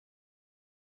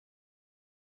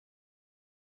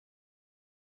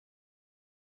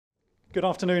Good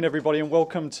afternoon, everybody, and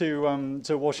welcome to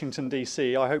Washington,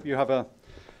 D.C. I hope you have an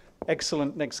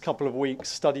excellent next couple of weeks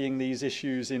studying these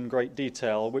issues in great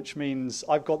detail, which means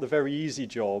I've got the very easy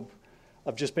job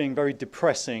of just being very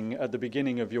depressing at the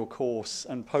beginning of your course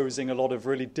and posing a lot of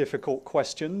really difficult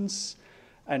questions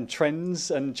and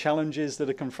trends and challenges that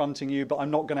are confronting you, but I'm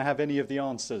not going to have any of the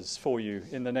answers for you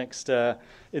in the next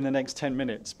 10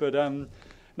 minutes. But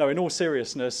no, in all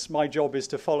seriousness, my job is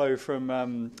to follow from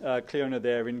Cleona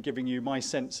there in giving you my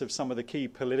sense of some of the key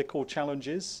political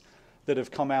challenges that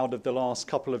have come out of the last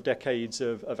couple of decades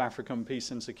of African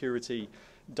peace and security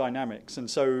dynamics. And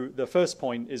so the first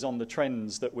point is on the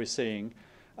trends that we're seeing.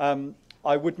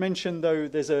 I would mention, though,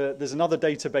 there's another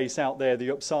database out there, the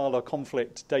Uppsala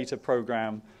Conflict Data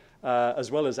Program,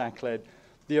 as well as ACLED.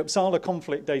 The Uppsala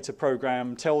Conflict Data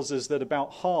Program tells us that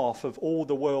about half of all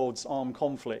the world's armed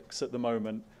conflicts at the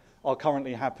moment are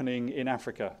currently happening in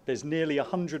Africa. There's nearly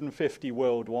 150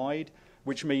 worldwide,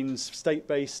 which means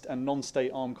state-based and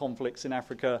non-state armed conflicts in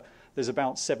Africa. There's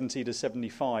about 70 to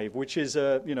 75, which is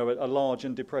a large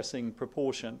and depressing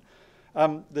proportion.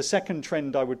 The second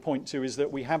trend I would point to is that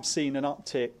we have seen an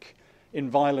uptick in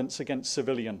violence against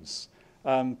civilians.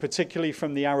 Particularly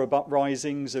from the Arab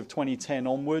uprisings of 2010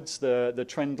 onwards, the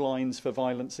trend lines for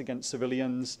violence against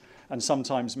civilians and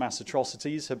sometimes mass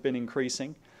atrocities have been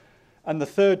increasing. And the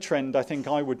third trend I think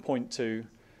I would point to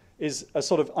is a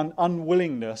sort of an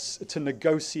unwillingness to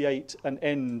negotiate an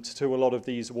end to a lot of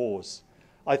these wars.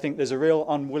 I think there's a real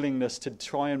unwillingness to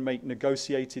try and make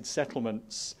negotiated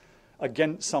settlements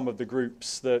against some of the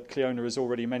groups that Cleona has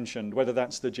already mentioned, whether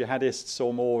that's the jihadists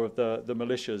or more of the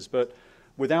militias. But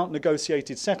without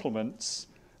negotiated settlements,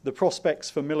 the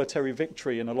prospects for military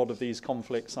victory in a lot of these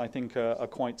conflicts, I think, are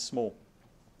quite small.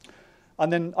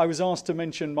 And then I was asked to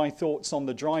mention my thoughts on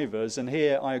the drivers, and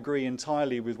here I agree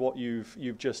entirely with what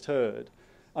you've just heard.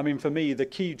 I mean, for me, the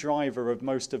key driver of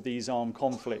most of these armed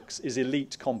conflicts is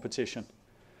elite competition.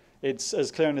 It's,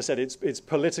 as Cleona said, it's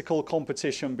political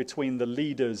competition between the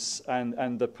leaders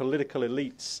and the political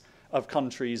elites of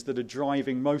countries that are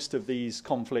driving most of these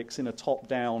conflicts in a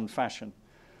top-down fashion.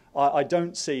 I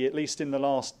don't see, at least in the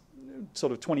last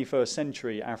sort of 21st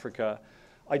century Africa,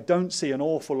 I don't see an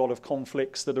awful lot of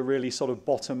conflicts that are really sort of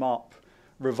bottom-up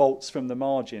revolts from the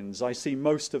margins. I see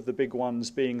most of the big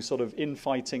ones being sort of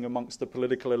infighting amongst the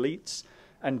political elites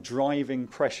and driving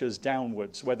pressures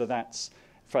downwards, whether that's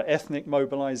for ethnic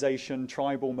mobilization,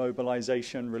 tribal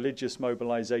mobilization, religious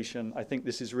mobilization. I think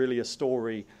this is really a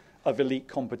story of elite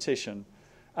competition.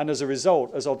 And as a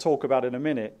result, as I'll talk about in a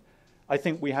minute, I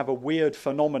think we have a weird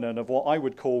phenomenon of what I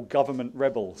would call government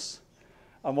rebels.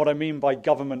 And what I mean by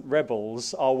government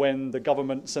rebels are when the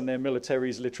governments and their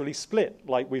militaries literally split,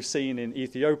 like we've seen in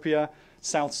Ethiopia,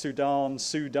 South Sudan,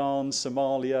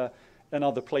 Somalia, and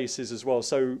other places as well.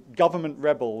 So government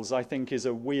rebels, I think, is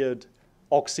a weird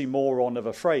oxymoron of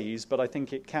a phrase, but I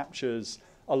think it captures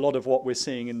a lot of what we're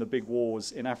seeing in the big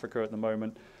wars in Africa at the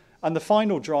moment. And the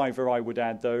final driver I would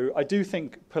add, though, I do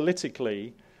think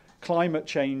politically, climate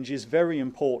change is very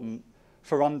important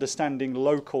for understanding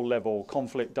local level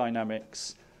conflict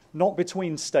dynamics, not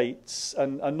between states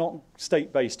and not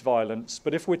state-based violence,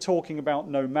 but if we're talking about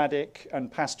nomadic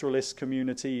and pastoralist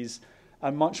communities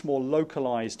and much more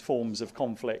localized forms of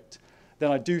conflict,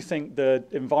 then I do think the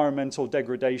environmental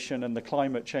degradation and the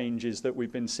climate changes that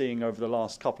we've been seeing over the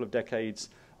last couple of decades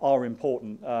are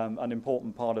important, an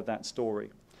important part of that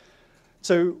story.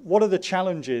 So what are the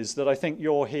challenges that I think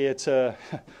you're here to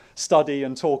study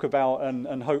and talk about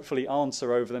and hopefully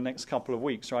answer over the next couple of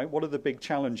weeks, right? What are the big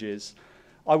challenges?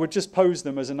 I would just pose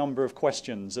them as a number of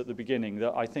questions at the beginning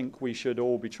that I think we should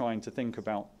all be trying to think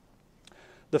about.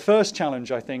 The first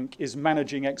challenge, I think, is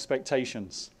managing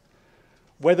expectations.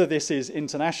 Whether this is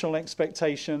international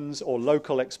expectations or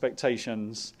local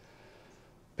expectations,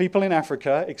 people in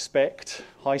Africa expect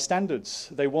high standards.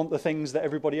 They want the things that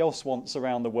everybody else wants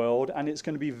around the world, and it's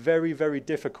going to be very, very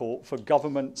difficult for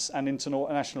governments and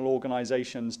international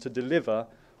organizations to deliver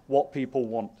what people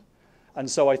want. And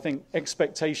so I think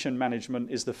expectation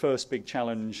management is the first big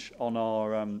challenge on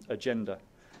our agenda.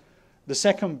 The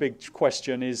second big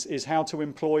question is how to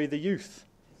employ the youth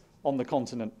on the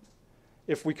continent.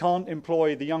 If we can't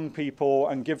employ the young people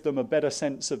and give them a better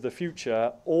sense of the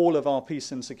future, all of our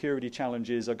peace and security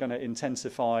challenges are going to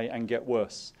intensify and get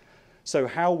worse. So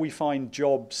how we find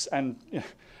jobs and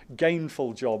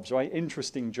gainful jobs, right,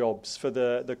 interesting jobs for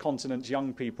the continent's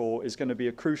young people is going to be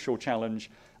a crucial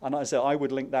challenge. And as I said, I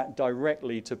would link that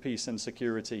directly to peace and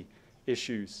security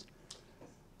issues.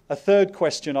 A third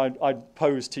question I'd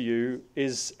pose to you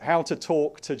is how to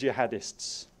talk to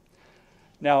jihadists.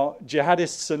 Now,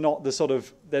 jihadists are not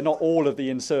they're not all of the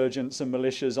insurgents and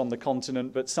militias on the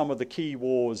continent, but some of the key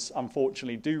wars,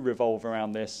 unfortunately, do revolve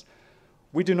around this.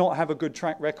 We do not have a good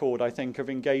track record, I think, of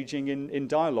engaging in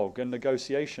dialogue and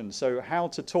negotiation. So how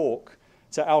to talk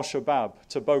to Al-Shabaab,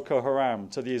 to Boko Haram,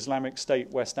 to the Islamic State,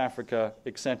 West Africa,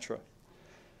 etc.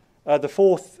 The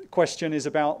fourth question is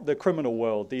about the criminal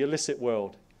world, the illicit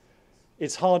world.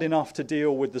 It's hard enough to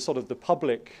deal with the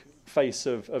public face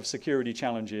of security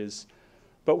challenges,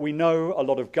 but we know a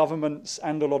lot of governments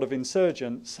and a lot of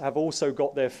insurgents have also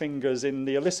got their fingers in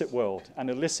the illicit world and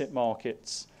illicit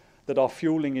markets that are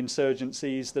fueling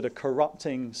insurgencies, that are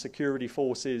corrupting security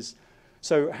forces.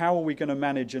 So how are we going to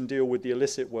manage and deal with the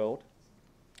illicit world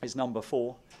is number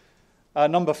 4.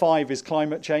 Number 5 is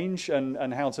climate change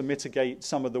and how to mitigate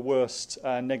some of the worst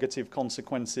negative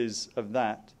consequences of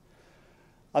that.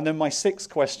 And then my 6th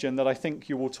question that I think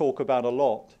you will talk about a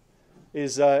lot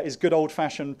is good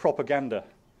old-fashioned propaganda,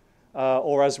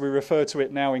 or as we refer to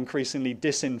it now increasingly,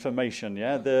 disinformation.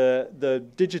 Yeah? The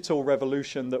digital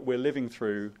revolution that we're living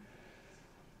through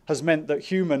has meant that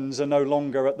humans are no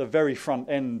longer at the very front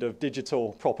end of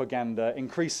digital propaganda.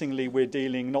 Increasingly, we're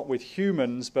dealing not with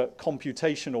humans, but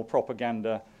computational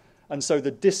propaganda. And so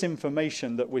the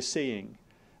disinformation that we're seeing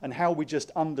and how we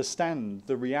just understand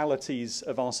the realities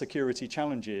of our security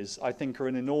challenges, I think are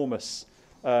an enormous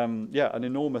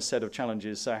set of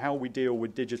challenges. So how we deal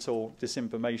with digital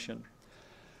disinformation.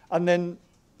 And then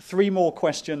 3 more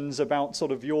questions about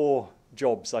your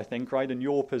jobs, I think, right, and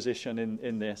your position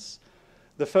in this.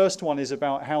 The first one is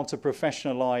about how to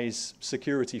professionalize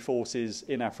security forces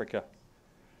in Africa.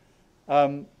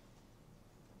 I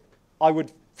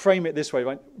would frame it this way,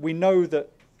 right? We know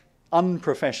that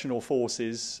unprofessional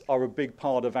forces are a big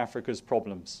part of Africa's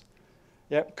problems.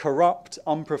 Yeah, corrupt,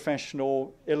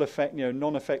 unprofessional,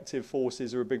 non-effective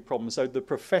forces are a big problem. So the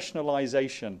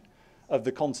professionalization of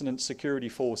the continent's security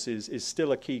forces is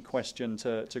still a key question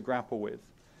to grapple with.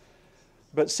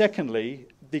 But secondly,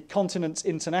 the continent's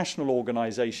international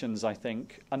organizations, I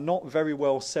think, are not very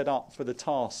well set up for the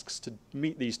tasks to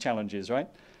meet these challenges, right?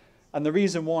 And the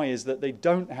reason why is that they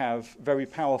don't have very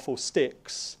powerful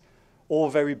sticks or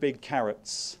very big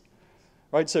carrots.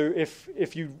 Right, so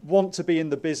if you want to be in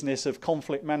the business of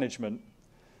conflict management,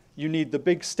 you need the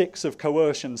big sticks of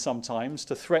coercion sometimes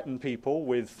to threaten people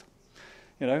with,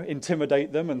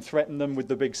 intimidate them and threaten them with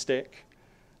the big stick.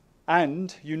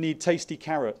 And you need tasty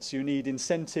carrots. You need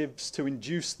incentives to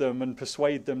induce them and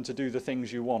persuade them to do the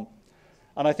things you want.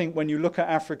 And I think when you look at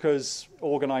Africa's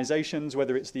organizations,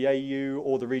 whether it's the AU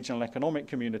or the regional economic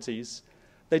communities,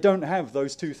 they don't have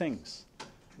those 2 things.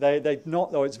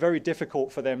 It's very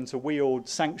difficult for them to wield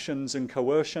sanctions and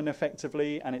coercion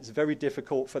effectively, and it's very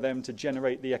difficult for them to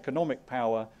generate the economic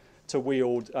power to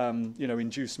wield,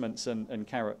 inducements and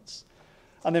carrots.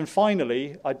 And then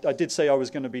finally, I did say I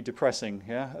was going to be depressing,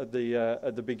 at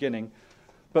the beginning,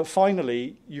 but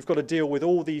finally, you've got to deal with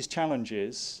all these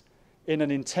challenges in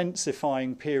an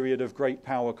intensifying period of great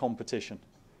power competition.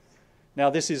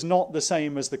 Now, this is not the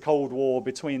same as the Cold War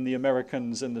between the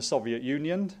Americans and the Soviet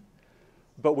Union.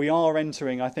 But we are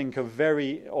entering, I think,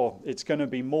 it's going to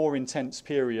be more intense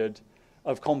period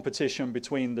of competition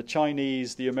between the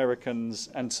Chinese, the Americans,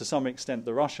 and to some extent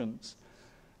the Russians.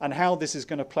 And how this is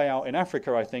going to play out in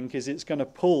Africa, I think, is it's going to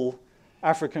pull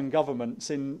African governments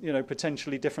in,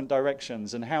 potentially different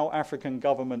directions. And how African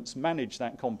governments manage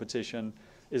that competition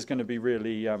is going to be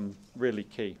really, really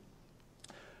key.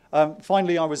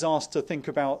 Finally, I was asked to think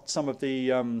about some of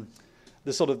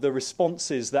the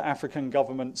responses that African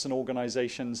governments and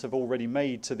organizations have already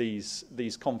made to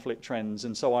these conflict trends.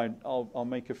 And so I'll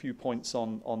make a few points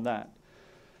on that.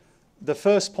 The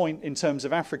first point in terms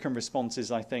of African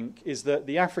responses, I think, is that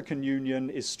the African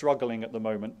Union is struggling at the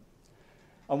moment.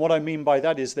 And what I mean by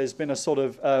that is there's been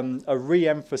a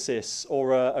re-emphasis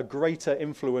or a greater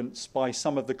influence by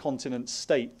some of the continent's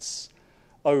states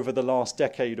over the last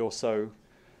decade or so.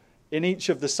 In each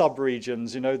of the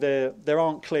sub-regions, there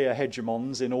aren't clear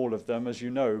hegemons in all of them, as you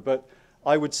know, but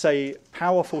I would say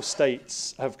powerful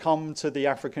states have come to the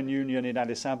African Union in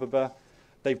Addis Ababa.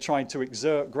 They've tried to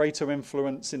exert greater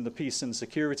influence in the Peace and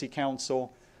Security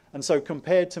Council. And so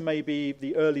compared to maybe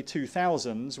the early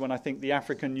 2000s, when I think the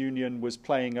African Union was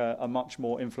playing a much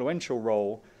more influential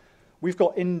role, we've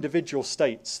got individual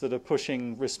states that are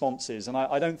pushing responses, and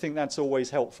I don't think that's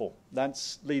always helpful. That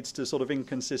leads to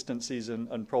inconsistencies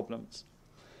and problems.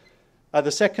 The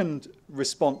second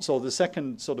response, or the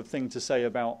second thing to say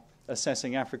about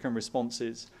assessing African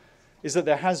responses, is that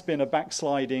there has been a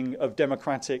backsliding of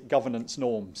democratic governance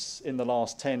norms in the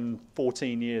last 10,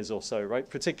 14 years or so, right?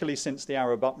 Particularly since the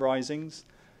Arab uprisings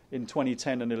in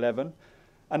 2010 and 11.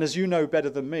 And as you know better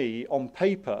than me, on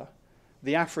paper,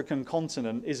 the African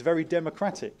continent is very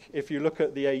democratic. If you look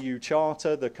at the AU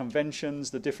Charter, the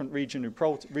conventions, the different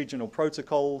regional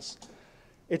protocols,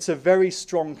 it's a very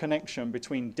strong connection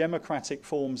between democratic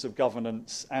forms of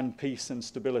governance and peace and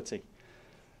stability.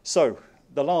 So,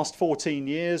 the last 14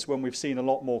 years, when we've seen a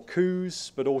lot more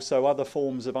coups, but also other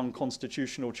forms of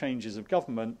unconstitutional changes of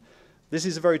government, this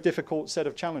is a very difficult set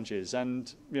of challenges.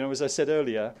 And, as I said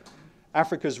earlier,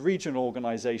 Africa's regional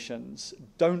organizations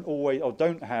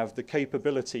don't have the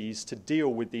capabilities to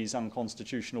deal with these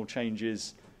unconstitutional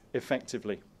changes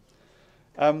effectively.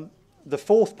 The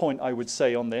fourth point I would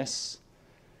say on this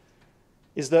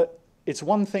is that it's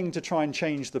one thing to try and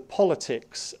change the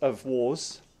politics of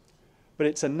wars, but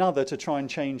it's another to try and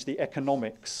change the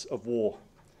economics of war.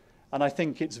 And I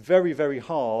think it's very, very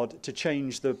hard to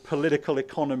change the political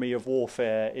economy of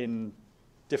warfare in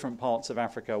different parts of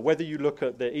Africa. Whether you look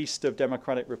at the east of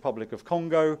Democratic Republic of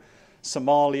Congo,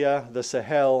 Somalia, the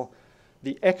Sahel,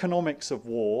 the economics of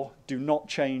war do not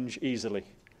change easily.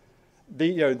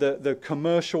 The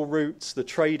commercial routes, the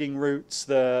trading routes,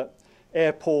 the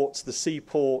airports, the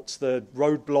seaports, the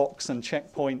roadblocks and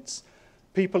checkpoints,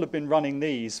 people have been running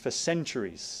these for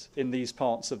centuries in these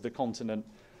parts of the continent.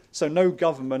 So no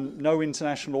government, no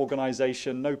international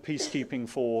organization, no peacekeeping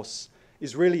force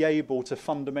is really able to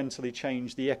fundamentally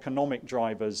change the economic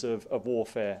drivers of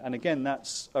warfare. And again,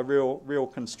 that's a real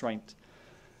constraint.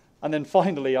 And then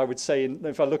finally, I would say,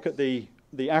 if I look at the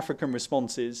African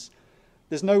responses,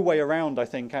 there's no way around, I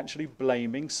think, actually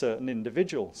blaming certain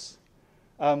individuals.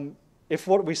 If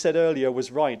what we said earlier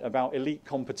was right about elite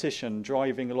competition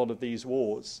driving a lot of these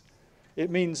wars, it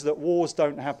means that wars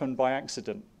don't happen by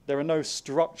accident. There are no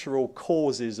structural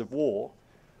causes of war.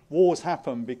 Wars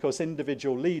happen because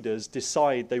individual leaders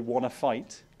decide they want to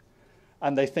fight,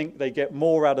 and they think they get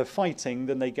more out of fighting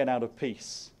than they get out of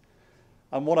peace.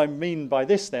 And what I mean by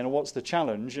this then, or what's the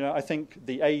challenge, I think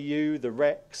the AU, the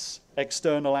RECs,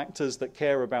 external actors that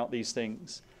care about these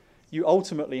things, you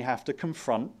ultimately have to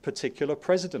confront particular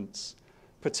presidents,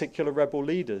 particular rebel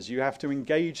leaders. You have to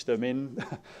engage them in,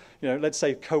 let's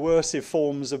say, coercive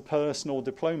forms of personal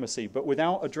diplomacy, but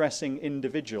without addressing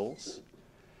individuals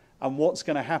and what's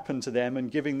going to happen to them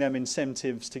and giving them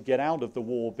incentives to get out of the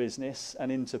war business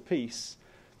and into peace.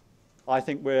 I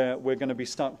think we're going to be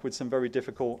stuck with some very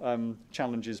difficult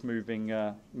challenges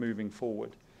moving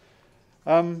forward.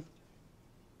 I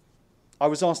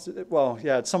was asked,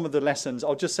 some of the lessons.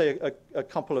 I'll just say a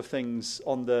couple of things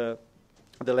on the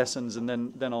lessons, and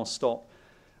then I'll stop.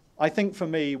 I think for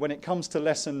me, when it comes to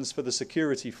lessons for the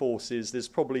security forces, there's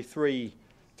probably three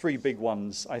big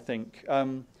ones, I think.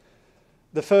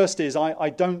 The first is I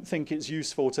don't think it's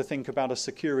useful to think about a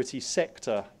security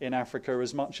sector in Africa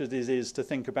as much as it is to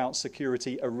think about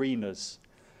security arenas.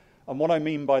 And what I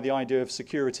mean by the idea of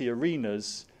security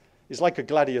arenas is like a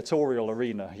gladiatorial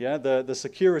arena. Yeah, the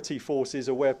security forces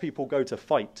are where people go to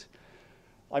fight.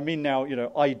 I mean now,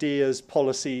 ideas,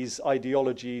 policies,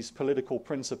 ideologies, political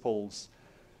principles.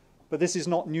 But this is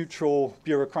not neutral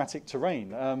bureaucratic terrain.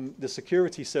 The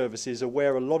security services are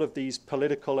where a lot of these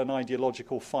political and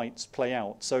ideological fights play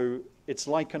out. So it's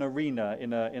like an arena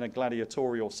in a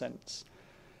gladiatorial sense.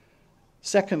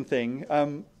 Second thing,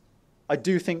 I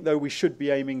do think, though, we should be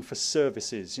aiming for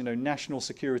services, national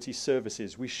security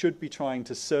services. We should be trying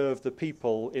to serve the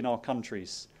people in our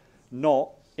countries, not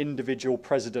individual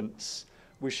presidents.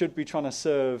 We should be trying to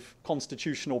serve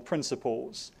constitutional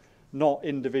principles, not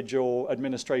individual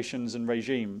administrations and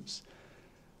regimes.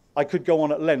 I could go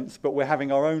on at length, but we're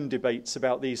having our own debates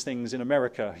about these things in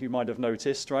America, you might have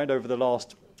noticed, right, over the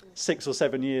last 6 or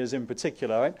 7 years in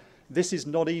particular. Right? This is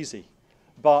not easy,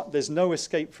 but there's no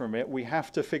escape from it. We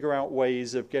have to figure out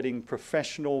ways of getting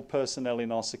professional personnel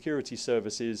in our security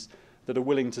services that are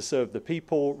willing to serve the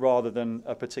people rather than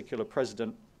a particular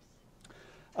president.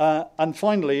 And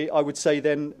finally, I would say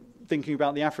then, thinking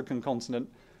about the African continent,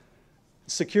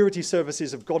 security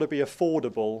services have got to be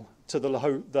affordable to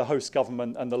the host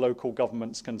government and the local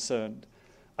governments concerned.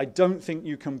 I don't think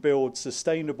you can build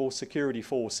sustainable security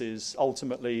forces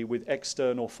ultimately with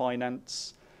external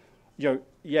finance.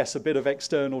 Yes, a bit of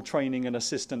external training and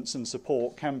assistance and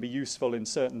support can be useful in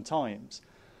certain times.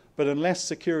 But unless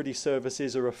security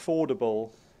services are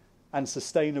affordable and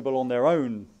sustainable on their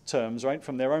own terms, right,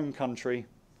 from their own country,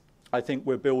 I think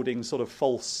we're building sort of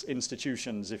false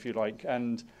institutions, if you like.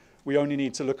 And we only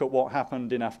need to look at what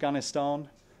happened in Afghanistan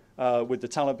with the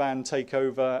Taliban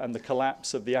takeover and the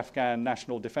collapse of the Afghan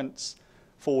National Defense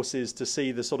Forces to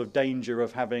see the sort of danger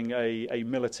of having a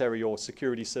military or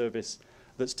security service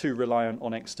that's too reliant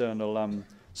on external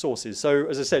sources. So,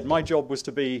 as I said, my job was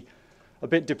to be a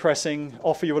bit depressing,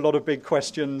 offer you a lot of big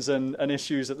questions and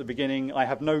issues at the beginning. I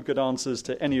have no good answers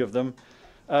to any of them.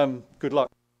 Good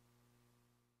luck.